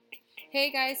Hey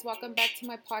guys, welcome back to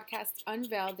my podcast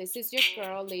Unveil. This is your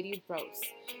girl, Lady Rose.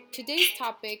 Today's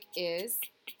topic is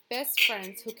best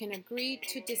friends who can agree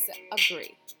to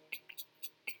disagree.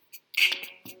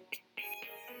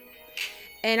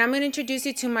 And I'm going to introduce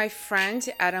you to my friend,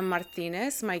 Adam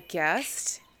Martinez, my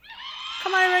guest.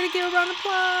 Come on, ready to give a round of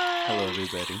applause. Hello,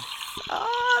 everybody.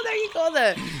 Oh, there you go,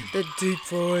 the deep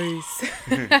voice.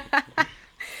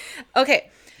 Okay,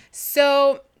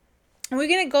 so we're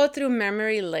going to go through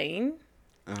memory lane.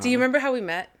 Do you remember how we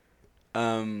met?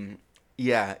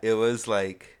 Yeah, it was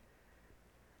like,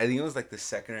 I think it was like the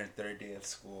second or third day of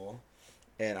school,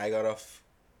 and I got off.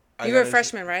 You were a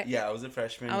freshman, right? Yeah, I was a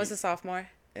freshman. I was a sophomore.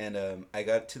 And I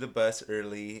got to the bus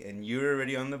early, and you were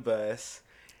already on the bus.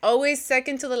 Always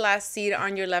second to the last seat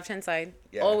on your left-hand side.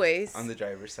 Yeah, always. on the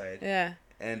driver's side. Yeah.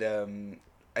 And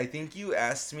I think you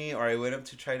asked me, or I went up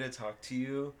to try to talk to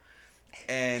you,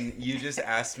 and you just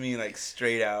asked me like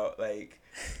straight out, like,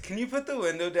 can you put the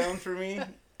window down for me?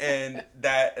 And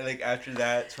that, like, after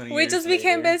that, 20 we years just later,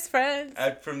 became best friends.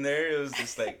 From there, it was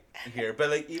just like here. But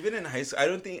like, even in high school,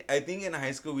 I think in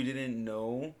high school we didn't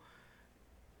know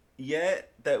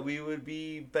yet that we would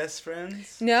be best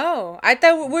friends. No, I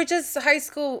thought we're just high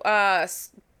school bus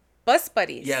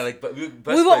buddies. Yeah, like, but we were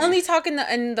buddies. only talking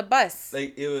in the bus.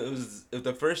 Like, it was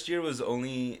the first year was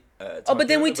only but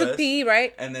then we the took bus, PE,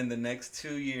 right? and then the next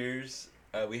 2 years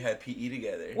we had PE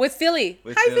together With Philly.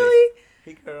 With Hi, Philly. Philly.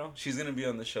 Hey, girl, she's gonna be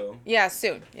on the show. Yeah,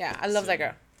 soon. Yeah, I love that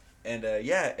girl. And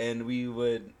and we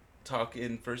would talk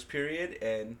in first period,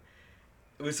 and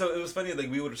it was funny.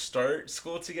 Like, we would start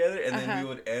school together, and then we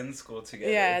would end school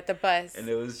together. Yeah, at the bus. And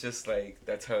it was just like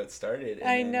that's how it started. And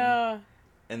I know.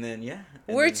 And then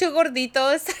we're two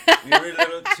gorditos. We were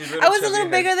two little. I was a little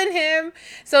bigger than him,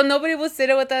 so nobody would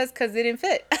sit with us because they didn't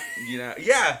fit.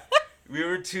 Yeah, we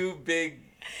were two big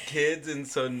kids, and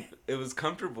so it was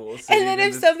comfortable. And then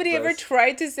if somebody ever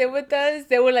tried to sit with us,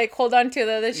 they would like hold on to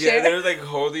the other chair. Yeah, they were like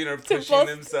holding or pushing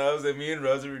themselves, and me and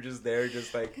Rosa were just there,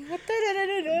 just like,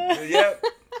 yeah,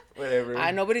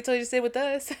 whatever. Nobody told you to sit with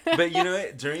us. But you know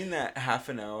what? During that half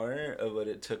an hour of what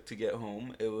it took to get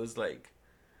home, it was like,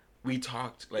 we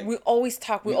talked. Like, we always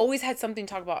talked. We always had something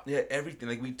to talk about. Yeah, everything.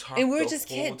 Like, we talked, and we were the just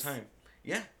whole kids. time.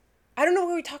 Yeah. I don't know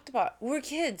what we talked about. We were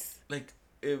kids. Like,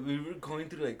 we were going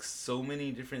through like so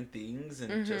many different things,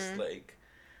 and just like,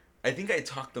 I think I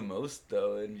talked the most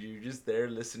though, and you're just there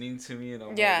listening to me and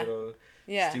all my little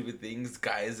stupid things,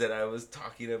 guys that I was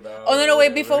talking about. Oh no,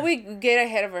 wait! Before we get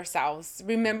ahead of ourselves,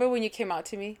 remember when you came out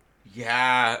to me?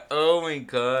 Yeah. Oh my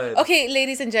god. Okay,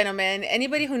 ladies and gentlemen,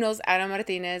 anybody who knows Adam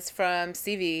Martinez from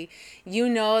CV, you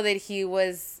know that he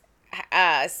was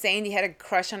saying he had a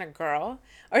crush on a girl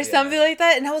or something like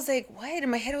that, and I was like, what?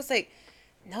 In my head, I was like,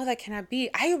 no, that cannot be.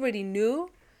 I already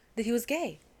knew that he was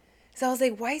gay. So I was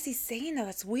like, why is he saying that?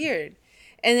 That's weird.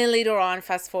 And then later on,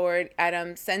 fast forward,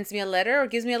 Adam sends me a letter or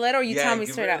gives me a letter, or you tell me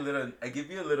straight out. I give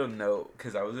you a little note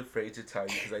because I was afraid to tell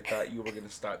you because I thought you were going to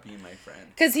stop being my friend.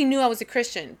 Because he knew I was a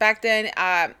Christian. Back then,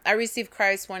 I received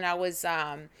Christ when I was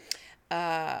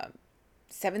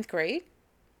 7th grade.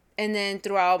 And then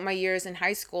throughout my years in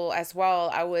high school as well,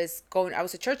 I was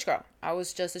a church girl. I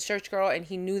was just a church girl, and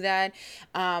he knew that.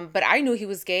 But I knew he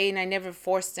was gay, and I never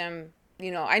forced him.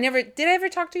 Did I ever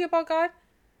talk to you about God?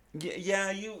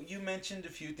 Yeah, you mentioned a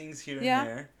few things here and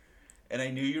there. And I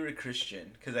knew you were a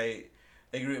Christian because I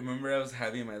remember I was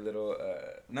having my little,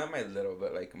 not my little,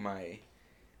 but like my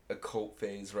occult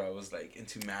phase where I was like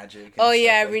into magic.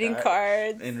 And reading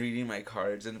cards. And reading my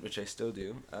cards, and which I still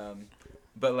do.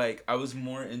 But like I was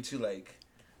more into like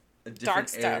a different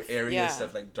stuff,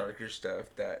 like darker stuff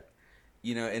that,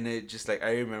 and it just like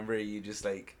I remember you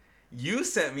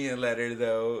sent me a letter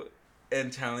though,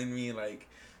 and telling me like,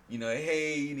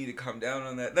 hey, you need to calm down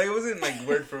on that. Like, it wasn't like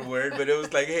word for word, but it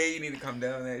was like, hey, you need to calm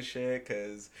down on that shit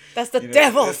because that's the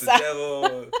devil. That's the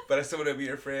devil. But I still want to be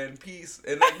your friend. Peace.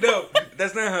 And like, no,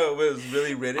 that's not how it was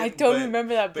really written. I don't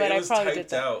remember that, but I probably did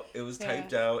that. It was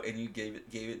typed out, and you gave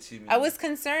it to me. I was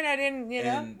concerned. I didn't,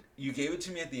 And you gave it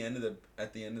to me at the end of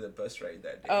the bus ride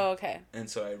that day. Oh, okay. And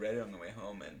so I read it on the way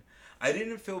home, and I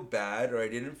didn't feel bad, or I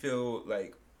didn't feel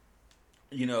like,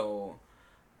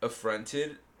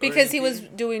 affronted. Because he was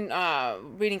doing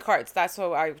reading cards. That's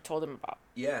what I told him about.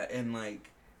 Yeah, and I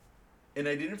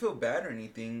didn't feel bad or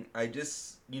anything. I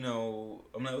just, I'm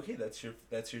like, okay, that's your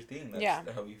thing.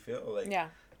 That's how you feel. Like,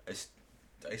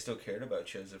 I still cared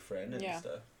about you as a friend and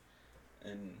stuff.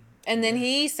 And then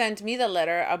he sent me the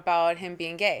letter about him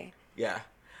being gay. Yeah.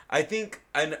 I think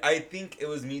it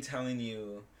was me telling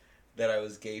you that I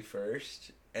was gay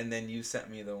first. And then you sent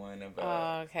me the one about.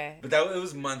 Oh, okay. But it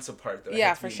was months apart, though.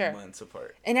 Yeah, for sure. Months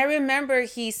apart. And I remember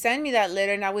he sent me that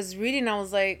letter, and I was reading. I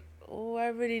was like, oh, I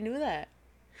already knew that.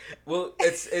 Well,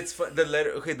 it's fun. The letter.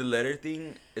 Okay, the letter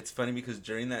thing. It's funny because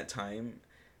during that time,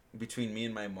 between me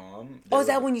and my mom. Oh, is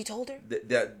that when you told her?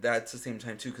 That's the same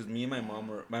time too. Because me and my mom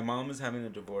were. My mom was having a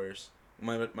divorce.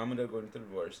 My mom and dad going through a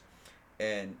divorce,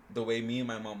 and the way me and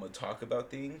my mom would talk about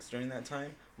things during that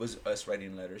time was us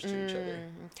writing letters to each other.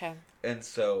 Okay. And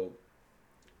so,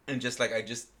 and just like I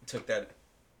just took that,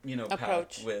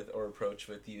 approach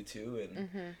with you too,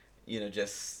 and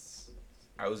just.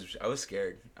 I was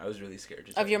scared. I was really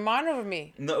scared. Of your mom or of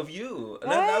me? No, of you.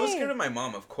 I was scared of my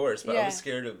mom, of course, but I was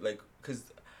scared of, like, because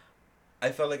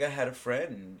I felt like I had a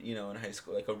friend, in high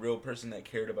school, like a real person that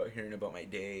cared about hearing about my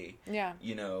day. Yeah.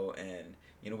 And,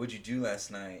 what'd you do last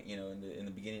night, in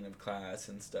the beginning of class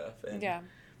and stuff. And, yeah.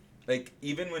 Like,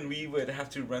 even when we would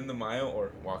have to run the mile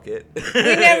or walk it. We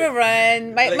never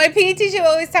run. My PE teacher would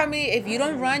always tell me, if you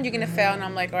don't run, you're going to fail. And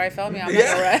I'm like, all right, fail me. I'm not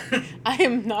going to run. I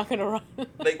am not going to run.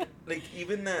 like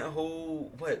even that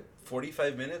whole,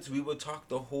 45 minutes, we would talk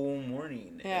the whole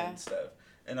morning and stuff.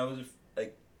 And I was,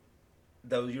 like,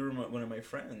 you were one of my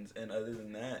friends. And other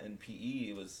than that, in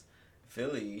PE, it was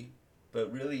Philly.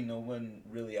 But really, no one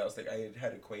really else. Like, I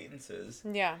had acquaintances.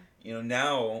 Yeah.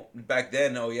 Now, back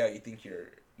then, you think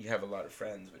you have a lot of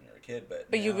friends when you're a kid,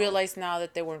 but now, you realize now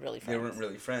that they weren't really friends. They weren't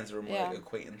really friends. They were more like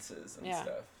acquaintances and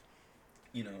stuff.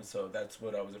 So that's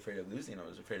what I was afraid of losing. I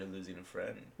was afraid of losing a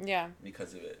friend. Yeah.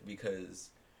 Because of it. Because,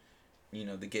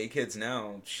 the gay kids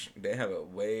now, they have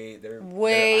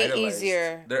they're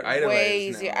easier. They're idolized. Way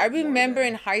easier. I remember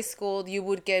in high school, you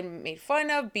would get made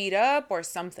fun of, beat up, or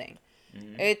something.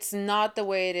 Mm-hmm. It's not the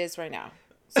way it is right now.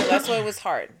 So that's why it was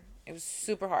hard. It was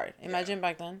super hard. Imagine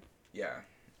back then. Yeah.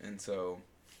 And so...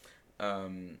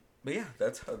 but yeah, I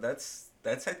think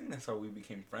that's how we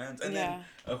became friends. And then,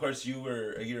 of course, you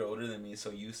were a year older than me,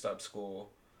 so you stopped school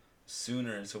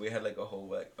sooner. So we had like a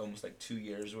whole, almost 2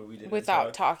 years where we didn't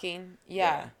without talking.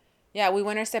 Yeah, we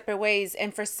went our separate ways.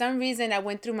 And for some reason, I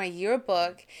went through my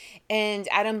yearbook and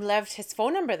Adam left his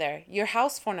phone number there, your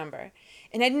house phone number.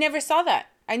 And I never saw that.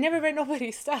 I never read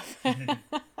nobody's stuff. I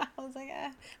was like,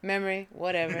 memory,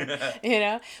 whatever,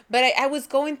 But I was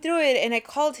going through it and I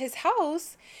called his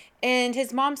house. And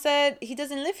his mom said, he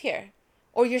doesn't live here.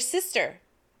 Or your sister.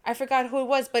 I forgot who it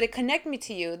was, but it connected me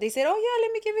to you. They said, oh, yeah,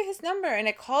 let me give you his number. And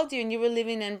I called you, and you were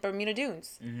living in Bermuda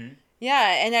Dunes. Mm-hmm.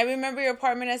 Yeah, and I remember your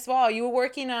apartment as well. You were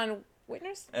working on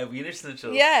Winners? At Winners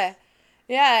Central. Yeah.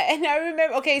 Yeah, and I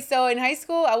remember, so in high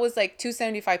school, I was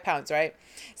 275 pounds, right?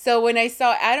 So when I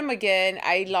saw Adam again,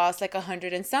 I lost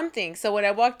 100 and something. So when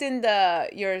I walked in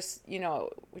your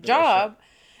job...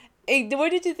 Hey, what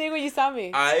did you think when you saw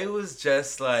me? I was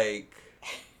just like,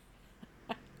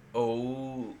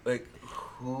 who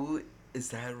is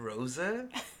that, Rosa?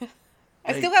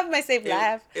 I still have my same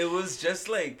laugh. It was just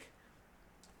like,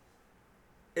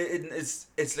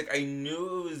 it's like I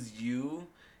knew it was you.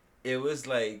 It was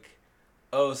like,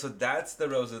 oh, so that's the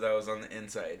Rosa that was on the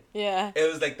inside. Yeah. It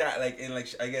was like that,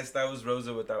 I guess that was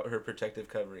Rosa without her protective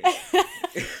covering.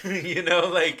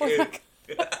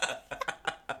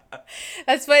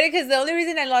 That's funny because the only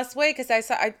reason I lost weight because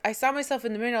I saw myself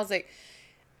in the mirror and I was like,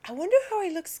 I wonder how I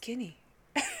look skinny.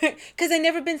 Because I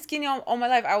never been skinny all my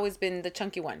life. I always been the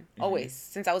chunky one. Always.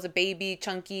 Since I was a baby,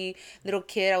 chunky, little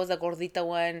kid, I was a gordita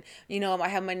one. I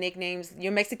have my nicknames.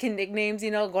 Your Mexican nicknames,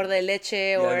 gorda de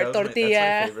leche or tortilla.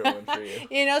 That's my favorite one for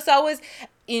you. So I was,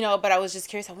 but I was just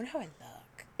curious. I wonder how I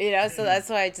look. So that's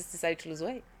why I just decided to lose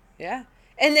weight. Yeah.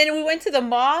 And then we went to the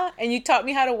mall and you taught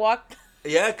me how to walk.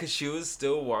 Yeah, because she was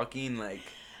still walking like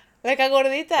a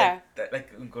gordita.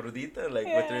 Like gordita,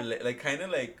 with her, kind of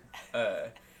like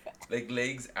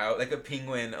legs out, like a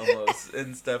penguin almost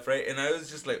and stuff, right? And I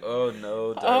was just like, oh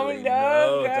no, darling,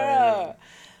 no, darling.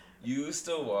 You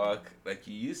still walk like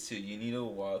you used to. You need to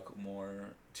walk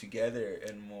more together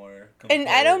and more composed. And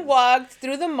Adam walked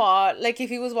through the mall like if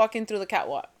he was walking through the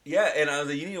catwalk. Yeah, and I was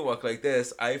like, you need to walk like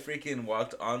this. I freaking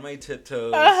walked on my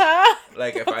tiptoes.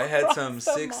 Like if I had some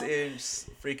 6-inch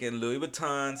freaking Louis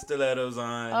Vuitton stilettos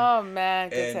on. Oh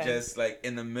man. And just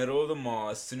in the middle of the mall,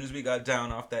 as soon as we got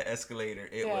down off that escalator,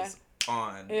 it was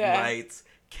on. Yeah. Lights,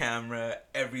 camera,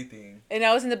 everything. And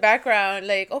I was in the background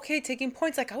okay, taking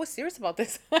points. I was serious about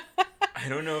this. I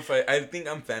don't know if I think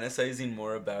I'm fantasizing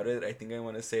more about it. I think I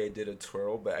want to say I did a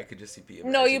twirl, but I could just see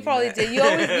people. No, you probably did. You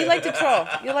like to twirl.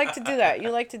 You like to do that. You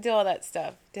like to do all that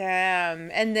stuff. Damn.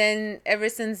 And then ever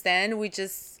since then, we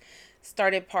just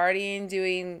started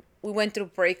partying, we went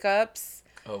through breakups.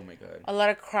 Oh my God. A lot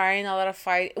of crying, a lot of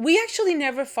fight. We actually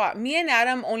never fought. Me and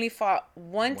Adam only fought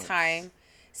once time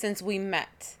since we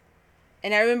met.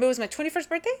 And I remember it was my 21st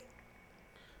birthday.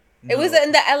 No. It was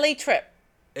in the LA trip.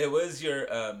 It was your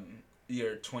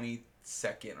 22nd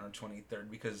or 23rd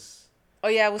because Oh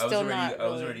yeah, I was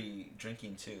already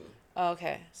drinking too. Oh,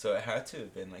 okay. So it had to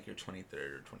have been like your 23rd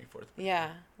or 24th birthday.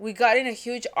 Yeah. We got in a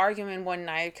huge argument one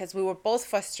night because we were both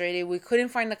frustrated. We couldn't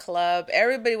find the club.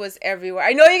 Everybody was everywhere.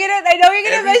 I know you're gonna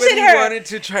mention her. Everybody wanted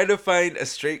to try to find a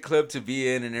straight club to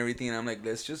be in and everything. And I'm like,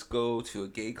 let's just go to a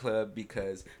gay club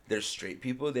because there's straight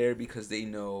people there because they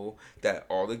know that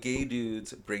all the gay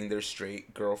dudes bring their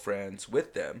straight girlfriends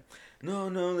with them. No,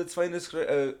 let's find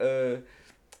a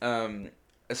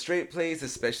straight place,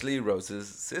 especially Rosa's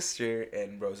sister,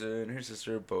 and Rosa and her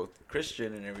sister are both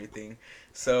Christian and everything.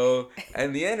 So,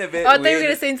 at the end of it... I thought you were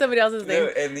going to say somebody else's name. No,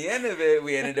 at the end of it,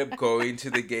 we ended up going to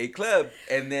the gay club.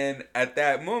 And then, at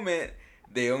that moment,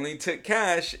 they only took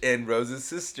cash, and Rosa's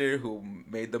sister, who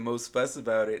made the most fuss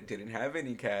about it, didn't have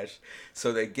any cash.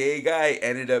 So, the gay guy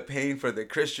ended up paying for the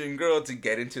Christian girl to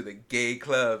get into the gay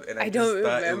club. And I just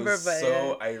thought it was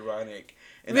so ironic.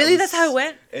 And really? That's how it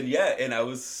went? And I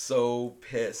was so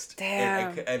pissed.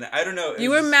 Damn. And I don't know. You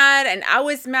were mad, and I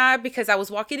was mad because I was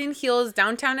walking in heels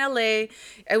downtown LA.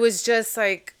 It was just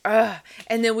like, ugh.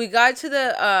 And then we got to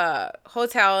the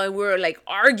hotel, and we were like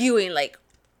arguing, like,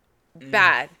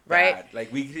 bad, right?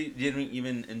 Like, we didn't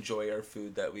even enjoy our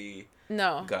food that we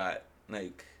got.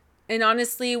 Like... And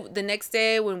honestly, the next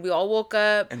day when we all woke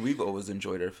up... And we've always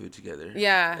enjoyed our food together.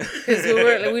 Yeah, because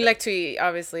we like to eat,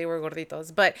 obviously, we're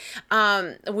gorditos. But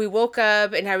we woke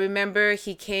up, and I remember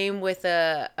he came with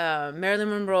a Marilyn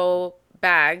Monroe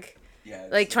bag,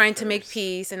 like trying to make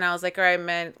peace. And I was like, all right,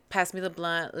 man, pass me the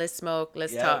blunt. Let's smoke.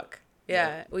 Let's talk.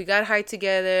 Yeah, we got high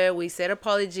together. We said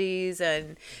apologies,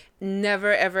 and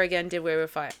never, ever again did we ever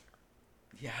fight.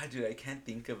 Yeah, dude, I can't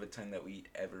think of a time that we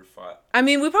ever fought. I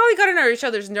mean, we probably got on each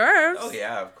other's nerves. Oh,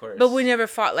 yeah, of course. But we never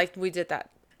fought like we did that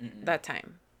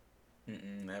time.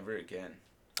 Never again.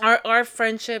 Our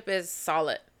friendship is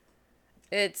solid.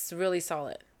 It's really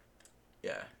solid.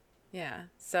 Yeah. Yeah.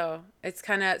 So it's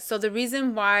kind of... So the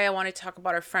reason why I want to talk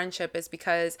about our friendship is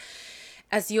because,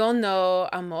 as you all know,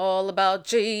 I'm all about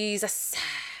Jesus.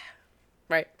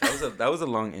 Right. That was a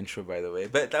long intro, by the way.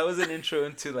 But that was an intro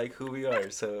into, like, who we are,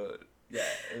 so... Yeah,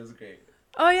 it was great.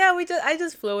 Oh yeah, I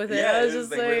just flew with it. Yeah, I was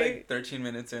just like we're like 13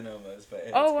 minutes in almost,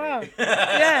 but oh wow.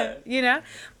 Yeah, you know.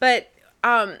 But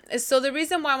so the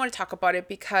reason why I want to talk about it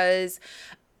because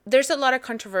there's a lot of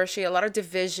controversy, a lot of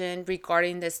division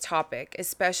regarding this topic,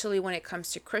 especially when it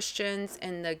comes to Christians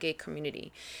and the gay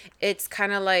community. It's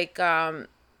kind of like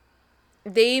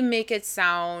they make it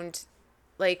sound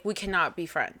like we cannot be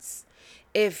friends.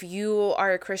 If you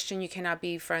are a Christian, you cannot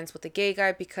be friends with a gay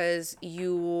guy because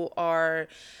you are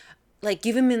like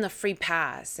giving him the free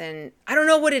pass. And I don't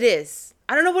know what it is.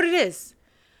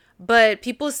 But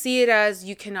people see it as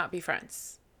you cannot be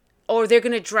friends. Or they're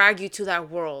going to drag you to that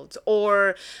world.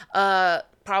 Or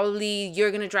probably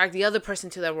you're going to drag the other person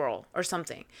to that world or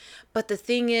something. But the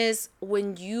thing is,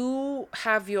 when you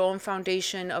have your own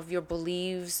foundation of your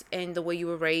beliefs and the way you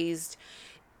were raised,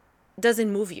 it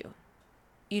doesn't move you.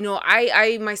 You know,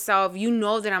 I myself, you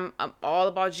know that I'm all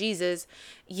about Jesus,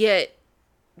 yet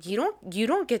you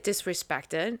don't get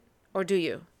disrespected, or do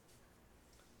you?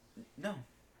 No.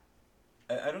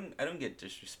 I don't get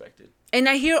disrespected. And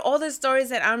I hear all the stories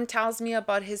that Adam tells me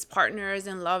about his partners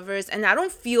and lovers, and I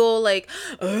don't feel like,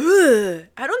 ugh,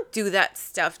 I don't do that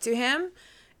stuff to him.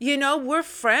 You know, we're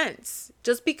friends.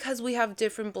 Just because we have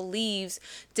different beliefs,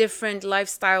 different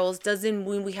lifestyles, doesn't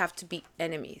mean we have to be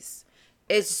enemies.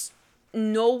 It's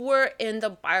nowhere in the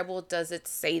Bible does it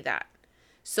say that.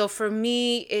 So for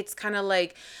me, it's kind of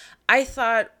like, I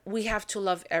thought we have to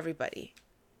love everybody.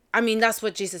 I mean, that's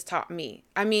what Jesus taught me.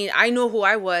 I mean, I know who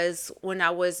I was when I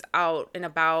was out and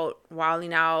about,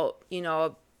 wilding out, you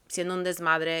know, siendo un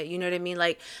desmadre, you know what I mean?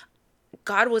 Like,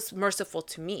 God was merciful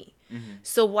to me. Mm-hmm.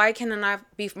 So why can I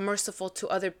not be merciful to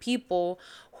other people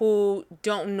who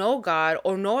don't know God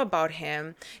or know about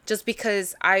him just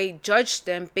because I judge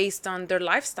them based on their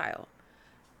lifestyle?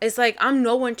 It's like, I'm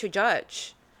no one to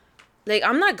judge. Like,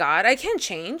 I'm not God. I can't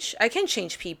change. I can't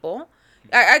change people.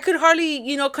 I could hardly,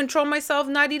 you know, control myself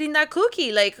not eating that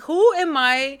cookie. Like, who am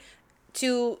I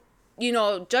to, you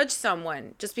know, judge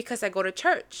someone just because I go to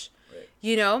church? Right.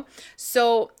 You know?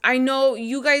 So I know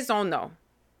you guys all know.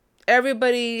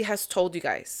 Everybody has told you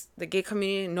guys. The gay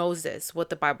community knows this, what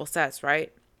the Bible says,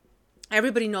 right?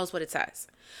 Everybody knows what it says.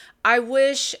 I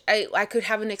wish I could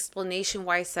have an explanation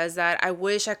why it says that. I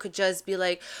wish I could just be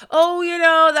like, oh, you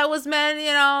know, that was meant,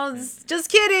 you know, just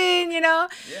kidding, you know.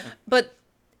 Yeah. But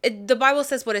the Bible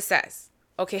says what it says.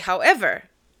 Okay, however,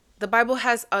 the Bible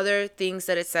has other things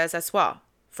that it says as well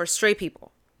for straight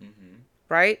people,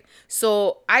 right?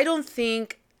 So I don't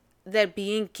think that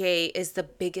being gay is the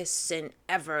biggest sin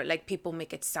ever, like people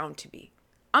make it sound to be.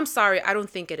 I'm sorry, I don't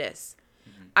think it is.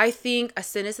 I think a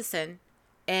sin is a sin,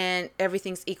 and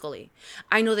everything's equally.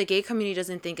 I know the gay community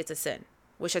doesn't think it's a sin,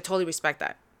 which I totally respect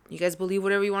that. You guys believe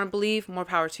whatever you want to believe, more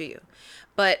power to you.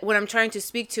 But what I'm trying to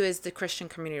speak to is the Christian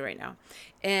community right now.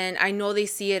 And I know they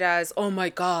see it as, oh my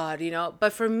God, you know.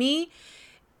 But for me,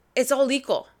 it's all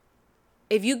equal.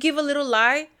 If you give a little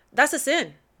lie, that's a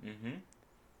sin. Mm-hmm.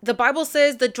 The Bible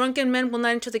says the drunken men will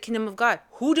not enter the kingdom of God.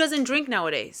 Who doesn't drink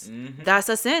nowadays? Mm-hmm. That's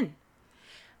a sin.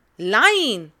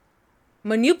 Lying,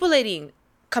 manipulating,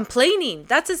 complaining,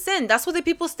 that's a sin. That's why the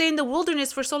people stay in the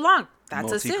wilderness for so long.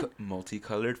 That's a sin.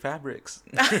 Multicolored fabrics.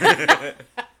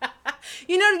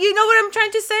 You know what I'm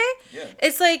trying to say? Yeah.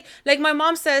 It's like my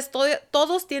mom says,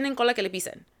 todos tienen cola que le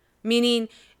pisen. Meaning,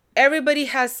 everybody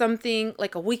has something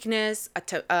like a weakness,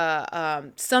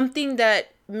 something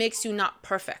that makes you not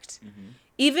perfect. Mm-hmm.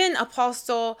 Even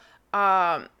Apostle,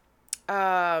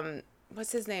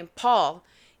 what's his name? Paul,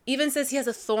 even says he has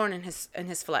a thorn in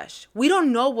his flesh. We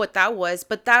don't know what that was,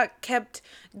 but that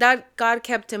God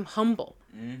kept him humble.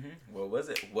 Mm-hmm. What was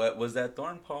it? What was that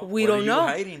thorn, Paul? We don't know.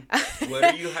 What are you hiding? What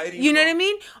are you hiding? You know what I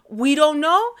mean? We don't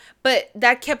know, but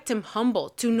that kept him humble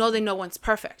to know that no one's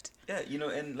perfect. Yeah,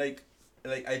 and like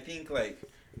I think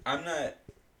I'm not,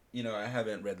 I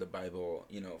haven't read the Bible,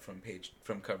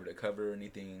 from cover to cover or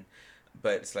anything,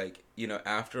 but it's like,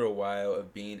 after a while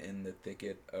of being in the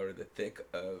thicket or the thick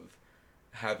of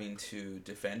having to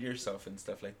defend yourself and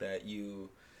stuff like that, you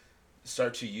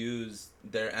start to use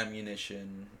their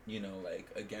ammunition,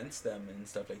 against them and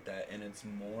stuff like that. And it's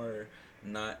more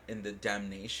not in the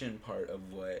damnation part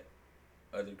of what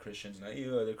other Christians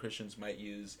might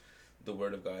use the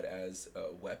word of God as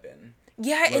a weapon.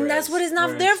 Yeah, and that's what it's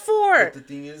not there for. But the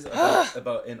thing is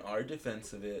about in our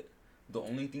defense of it, the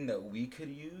only thing that we could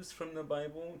use from the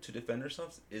Bible to defend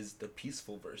ourselves is the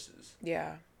peaceful verses.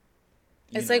 Yeah.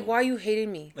 It's like, why are you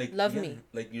hating me? Love me.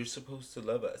 Like, you're supposed to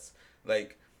love us.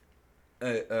 Like,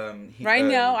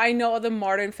 now, I know the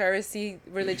modern Pharisee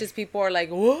religious people are like,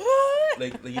 what?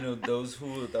 Like, those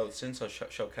who without sin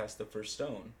shall cast the first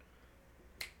stone.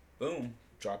 Boom.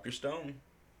 Drop your stone.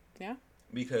 Yeah.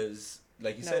 Because,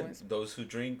 like you said, those who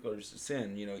drink or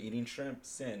sin, eating shrimp,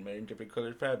 sin, wearing different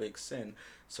colored fabrics, sin.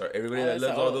 So everybody that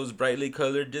loves all those brightly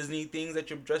colored Disney things that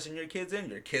you're dressing your kids in,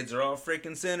 your kids are all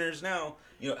freaking sinners now.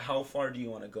 How far do you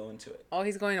want to go into it? Oh,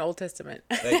 he's going Old Testament.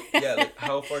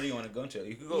 How far do you want to go into it?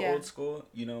 You could go old school,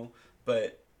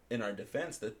 but in our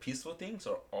defense, the peaceful things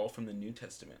are all from the New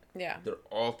Testament. Yeah. They're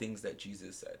all things that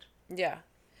Jesus said. Yeah.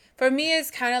 For me,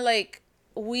 it's kind of like,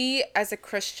 we as a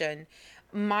Christian,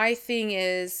 my thing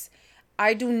is,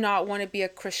 I do not want to be a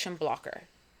Christian blocker.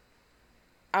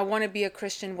 I want to be a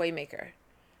Christian waymaker.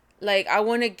 Like, I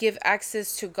want to give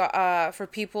access to God, for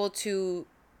people to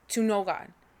know God.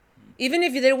 Even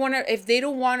if they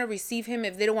don't want to receive him,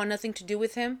 if they don't want nothing to do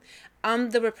with him,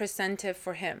 I'm the representative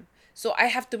for him. So I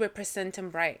have to represent him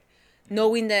right.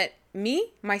 Knowing that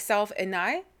me, myself, and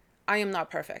I am not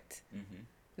perfect. Mm-hmm.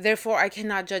 Therefore, I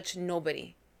cannot judge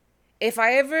nobody. If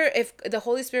the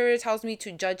Holy Spirit tells me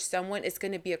to judge someone, it's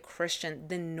going to be a Christian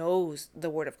that knows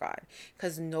the Word of God.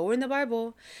 Because nowhere in the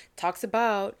Bible talks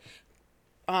about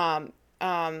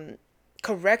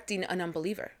correcting an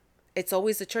unbeliever. It's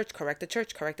always the church, correct the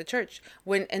church, correct the church.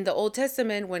 When in the Old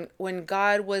Testament, when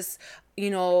God was,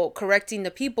 correcting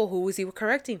the people, who was he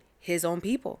correcting? His own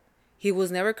people. He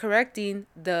was never correcting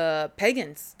the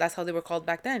pagans. That's how they were called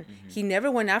back then. Mm-hmm. He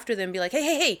never went after them and be like,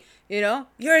 hey,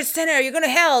 you're a sinner, you're going to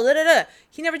hell, da, da, da.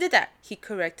 He never did that. He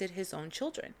corrected his own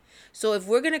children. So if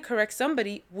we're going to correct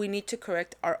somebody, we need to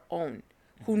correct our own,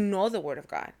 who know the Word of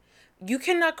God. You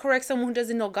cannot correct someone who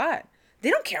doesn't know God.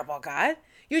 They don't care about God.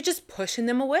 You're just pushing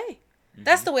them away. Mm-hmm.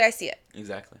 That's the way I see it.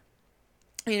 Exactly.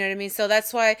 You know what I mean? So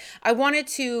that's why I wanted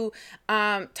to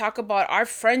talk about our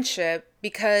friendship,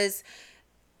 because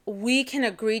we can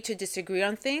agree to disagree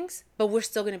on things, but we're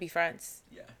still going to be friends.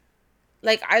 Yeah.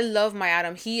 Like, I love my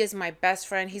Adam. He is my best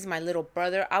friend. He's my little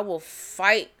brother. I will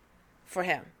fight for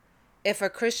him. If a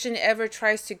Christian ever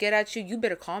tries to get at you, you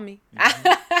better call me.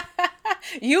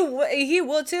 Mm-hmm. He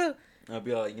will too. I'll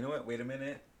be like, you know what? Wait a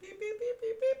minute. Beep, beep, beep,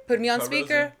 beep, beep. Put me on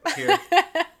speaker. Here.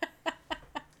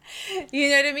 You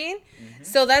know what I mean? Mm-hmm.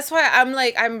 So that's why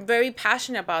I'm very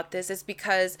passionate about this. It's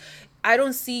because I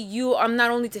don't see you. I'm not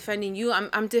only defending you.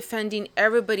 I'm defending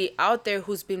everybody out there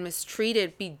who's been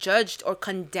mistreated, be judged, or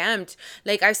condemned.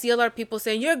 Like, I see a lot of people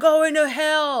saying, you're going to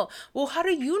hell. Well, how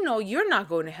do you know you're not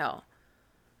going to hell?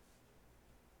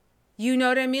 You know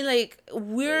what I mean? Like,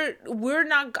 we're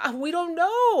not, we don't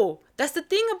know. That's the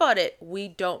thing about it. We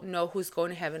don't know who's going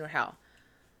to heaven or hell.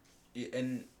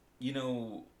 And,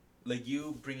 like,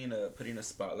 you putting a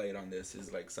spotlight on this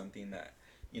is like something that,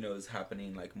 is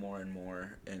happening like more and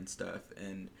more and stuff.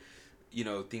 And you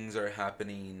know, things are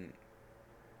happening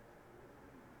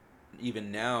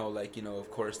even now, like, you know, of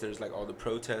course there's like all the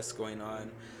protests going on,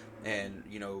 and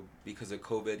you know, because of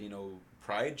COVID, you know,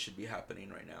 pride should be happening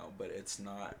right now, but it's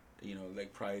not. You know,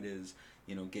 like pride is,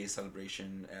 you know, gay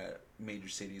celebration at major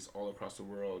cities all across the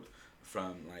world,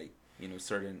 from like, you know,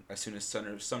 certain, as soon as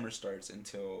summer starts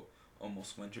until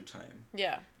almost winter time.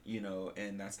 Yeah. You know,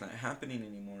 and that's not happening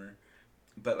anymore.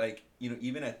 But like, you know,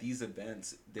 even at these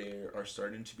events there are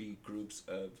starting to be groups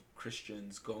of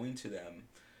Christians going to them,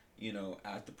 you know,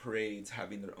 at the parades,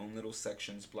 having their own little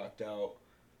sections blocked out,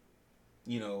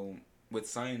 you know, with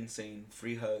signs saying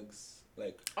free hugs,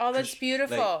 like, oh, that's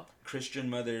beautiful, like Christian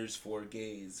mothers for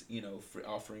gays, you know, for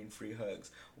offering free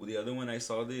hugs. Well, the other one I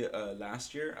saw, the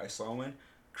last year I saw one,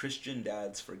 Christian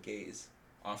dads for gays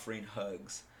offering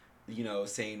hugs, you know,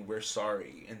 saying we're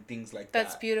sorry and things like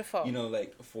that's that. beautiful. You know,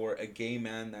 like for a gay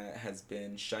man that has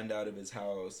been shunned out of his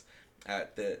house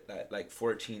at like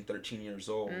 14, 13 years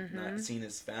old, not seeing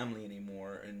his family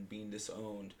anymore and being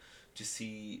disowned, to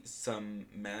see some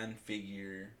man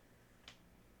figure,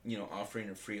 you know, offering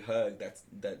a free hug,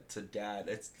 that's a dad.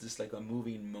 It's just like a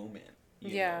moving moment,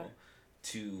 you know,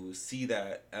 to see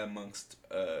that amongst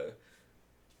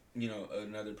you know,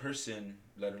 another person,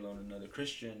 let alone another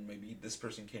Christian. Maybe this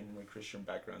person came from a Christian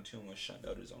background too and was shunned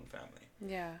out of his own family.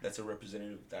 Yeah. That's a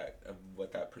representative of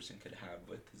what that person could have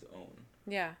with his own.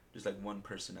 Yeah. Just like one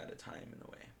person at a time, in a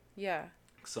way. Yeah.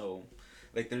 So,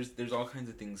 like, there's all kinds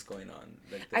of things going on.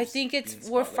 Like, I think it's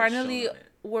we're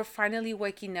finally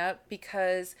waking up,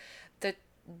 because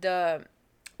the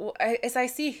as I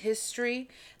see history,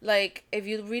 like if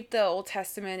you read the Old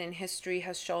Testament, and history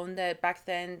has shown that back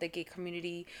then the gay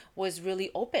community was really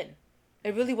open.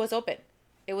 It really was open.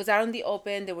 It was out in the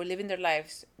open. They were living their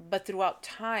lives, but throughout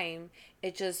time,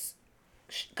 it just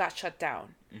got shut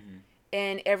down,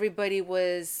 and everybody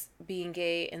was being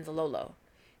gay in the low.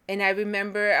 And I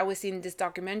remember I was seeing this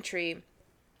documentary,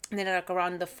 and then like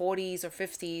around the 40s or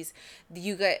 50s,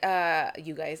 you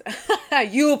guys,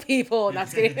 you people,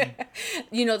 not kidding.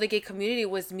 You know, the gay community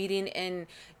was meeting in,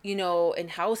 you know, in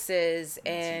houses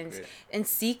and in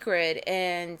secret,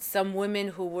 and some women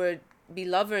who were be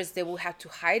lovers, they will have to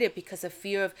hide it because of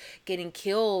fear of getting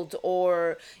killed,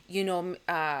 or you know,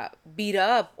 beat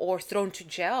up or thrown to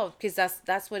jail, because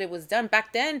that's what it was done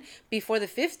back then. Before the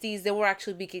 50s, they were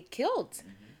actually be get killed.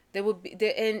 They would be,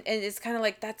 and it's kind of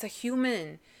like, that's a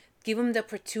human. Give them the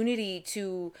opportunity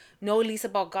to know at least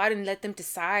about God and let them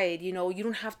decide. You know, you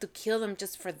don't have to kill them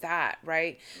just for that,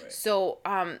 right? So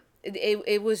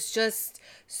it was just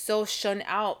so shunned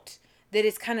out that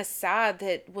it's kind of sad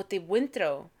that what they went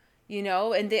through, you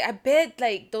know. And I bet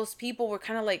like those people were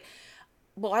kind of like,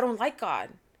 well, I don't like God,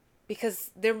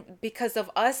 because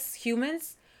of us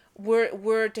humans,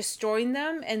 we're destroying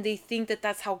them, and they think that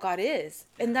that's how God is,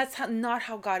 and that's not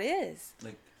how God is.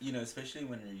 Like, you know, especially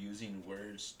when you're using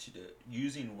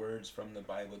words from the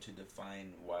Bible to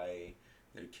define why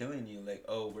they're killing you. Like,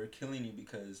 oh, we're killing you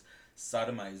because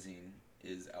sodomizing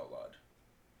is outlawed.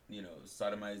 You know,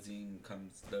 sodomizing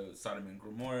comes the Sodom and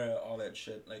Gomorrah, all that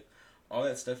shit, like all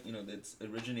that stuff. You know, that's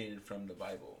originated from the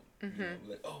Bible. You know,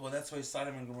 like, oh, well, that's why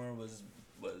Sodom and Gomorrah was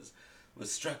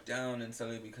struck down and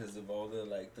stuff, because of all the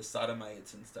like the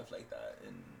sodomites and stuff like that,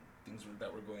 and things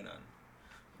that were going on.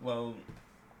 Well,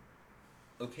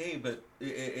 okay, but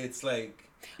it's like,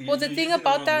 well, the thing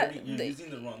about that, you're using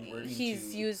the wrong wording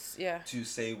to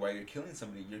say why you're killing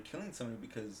somebody. You're killing somebody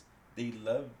because they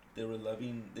were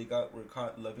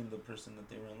caught loving the person that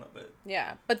they were in love with.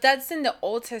 Yeah, but that's in the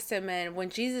Old Testament. When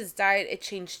Jesus died, it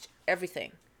changed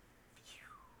everything.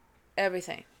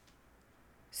 Everything.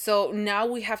 So now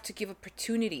we have to give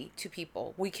opportunity to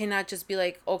people. We cannot just be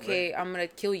like, okay, right, I'm going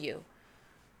to kill you.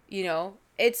 You know,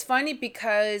 it's funny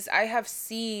because I have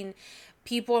seen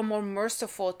people are more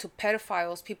merciful to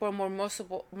pedophiles. People are more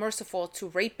merciful to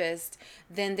rapists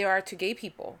than they are to gay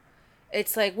people.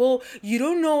 It's like, well, you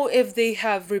don't know if they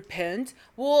have repent.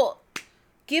 Well,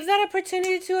 give that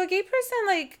opportunity to a gay person.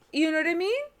 Like, you know what I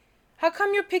mean? How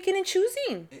come you're picking and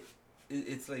choosing?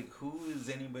 It's like, who is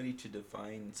anybody to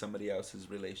define somebody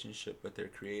else's relationship with their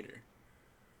creator?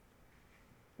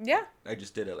 Yeah. I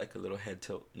just did like a little head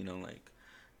tilt, you know, like,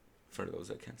 for those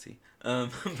that can't see.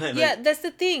 But yeah, that's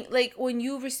the thing. Like, when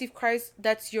you receive Christ,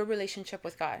 that's your relationship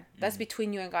with God. That's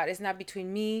between you and God. It's not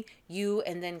between me, you,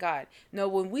 and then God. No,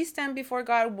 when we stand before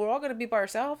God, we're all going to be by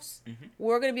ourselves.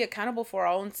 We're going to be accountable for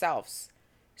our own selves.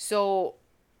 So,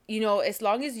 you know, as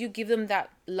long as you give them that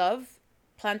love,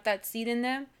 plant that seed in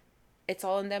them, it's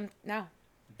all in them now.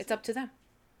 It's up to them.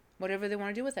 Whatever they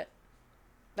want to do with it.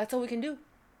 That's all we can do.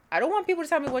 I don't want people to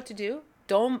tell me what to do.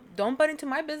 Don't butt into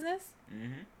my business.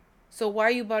 So why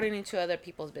are you butting into other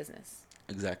people's business?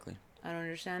 Exactly. I don't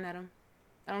understand, Adam.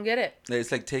 I don't get it.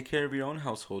 It's like, take care of your own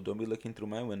household. Don't be looking through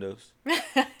my windows.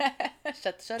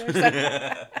 Shut the shutters.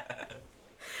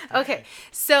 Okay,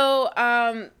 so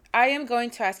I am going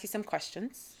to ask you some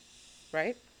questions,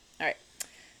 right? All right.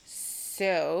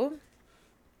 So,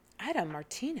 Adam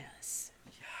Martinez.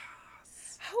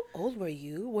 Yes. How old were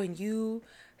you when you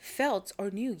felt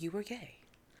or knew you were gay?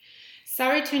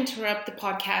 Sorry to interrupt the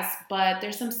podcast, but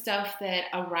there's some stuff that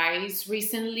arose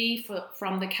recently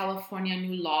from the California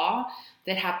new law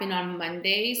that happened on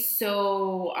Monday.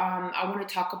 So I want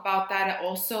to talk about that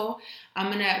also.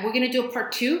 We're gonna do a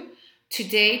part 2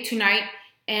 tonight,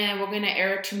 and we're gonna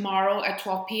air it tomorrow at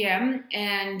 12 p.m.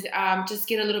 and just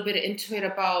get a little bit into it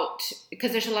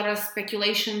because there's a lot of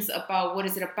speculations about what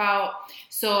is it about.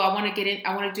 So I want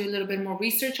to do a little bit more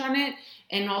research on it,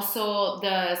 and also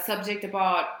the subject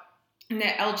about the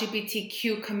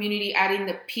LGBTQ community adding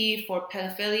the P for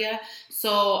pedophilia.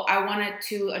 So I wanted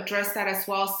to address that as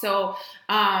well. So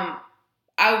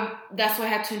that's why I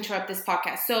had to interrupt this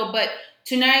podcast. But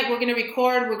tonight we're going to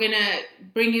record. We're going to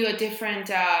bring you a different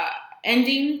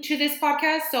ending to this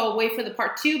podcast. So wait for the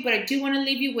part 2. But I do want to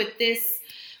leave you with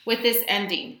this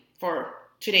ending for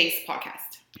today's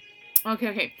podcast.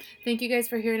 Okay. Thank you guys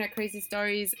for hearing our crazy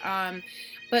stories.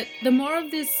 But the more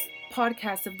of this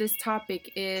podcast of this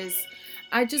topic is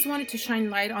I just wanted to shine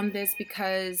light on this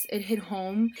because it hit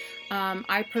home.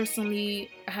 I personally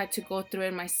had to go through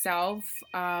it myself.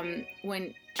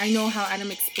 When I know how Adam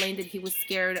explained it, he was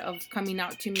scared of coming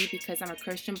out to me because I'm a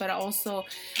Christian, but also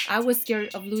I was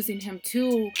scared of losing him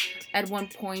too at one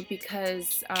point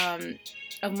because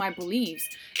of my beliefs.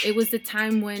 It was the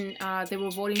time when they were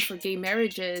voting for gay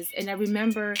marriages, and I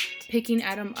remember picking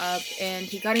Adam up, and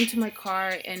he got into my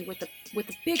car, and with a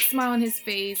big smile on his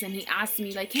face, and he asked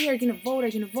me like, "Hey, are you gonna vote? Are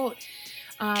you gonna vote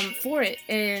for it?"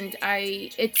 And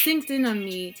it sinked in on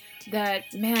me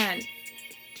that, man,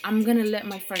 I'm gonna let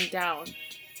my friend down,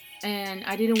 and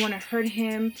I didn't want to hurt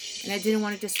him, and I didn't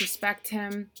want to disrespect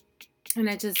him,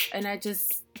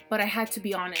 but I had to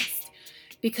be honest.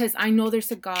 Because I know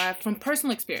there's a God from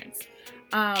personal experience.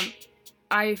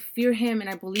 I fear him and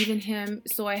I believe in him,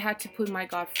 so I had to put my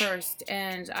God first.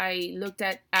 And I looked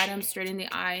at Adam straight in the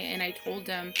eye and I told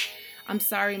him, "I'm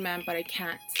sorry, man, but I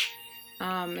can't.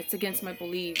 It's against my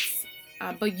beliefs.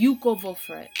 But you go vote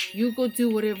for it. You go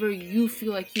do whatever you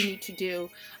feel like you need to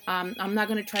do. I'm not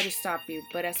going to try to stop you.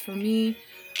 But as for me,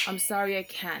 I'm sorry, I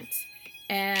can't."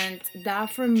 And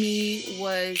that for me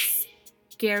was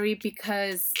scary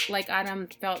because, like Adam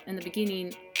felt in the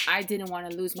beginning, I didn't want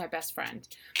to lose my best friend.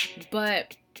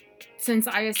 But since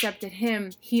I accepted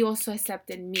him, he also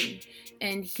accepted me.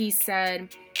 And he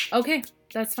said, "Okay,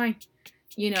 that's fine."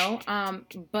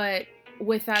 But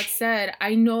with that said,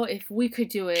 I know if we could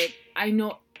do it, I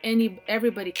know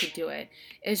everybody could do it.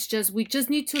 It's just, we just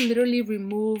need to literally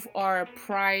remove our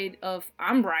pride of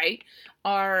I'm right,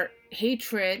 our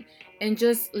hatred, and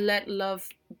just let love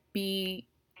be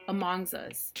amongst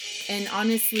us. And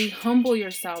honestly, humble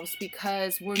yourselves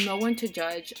because we're no one to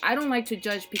judge. I don't like to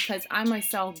judge because I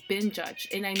myself been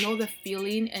judged and I know the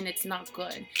feeling and it's not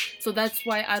good. So that's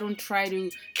why I don't try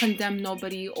to condemn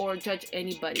nobody or judge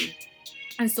anybody.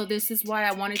 And so this is why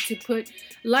I wanted to put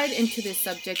light into this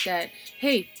subject that,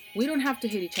 hey, we don't have to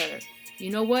hate each other.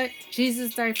 You know what?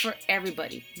 Jesus died for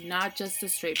everybody, not just the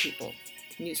straight people.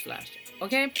 Newsflash.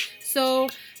 Okay? So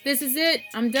this is it.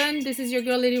 I'm done. This is your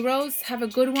girl, Lady Rose. Have a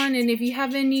good one. And if you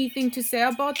have anything to say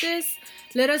about this,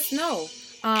 let us know.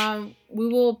 We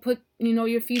will put,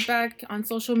 your feedback on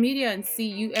social media and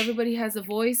see everybody has a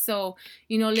voice. So,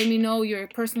 let me know your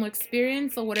personal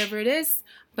experience or whatever it is.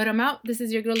 But I'm out. This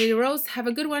is your girl, Lady Rose. Have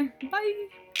a good one. Bye.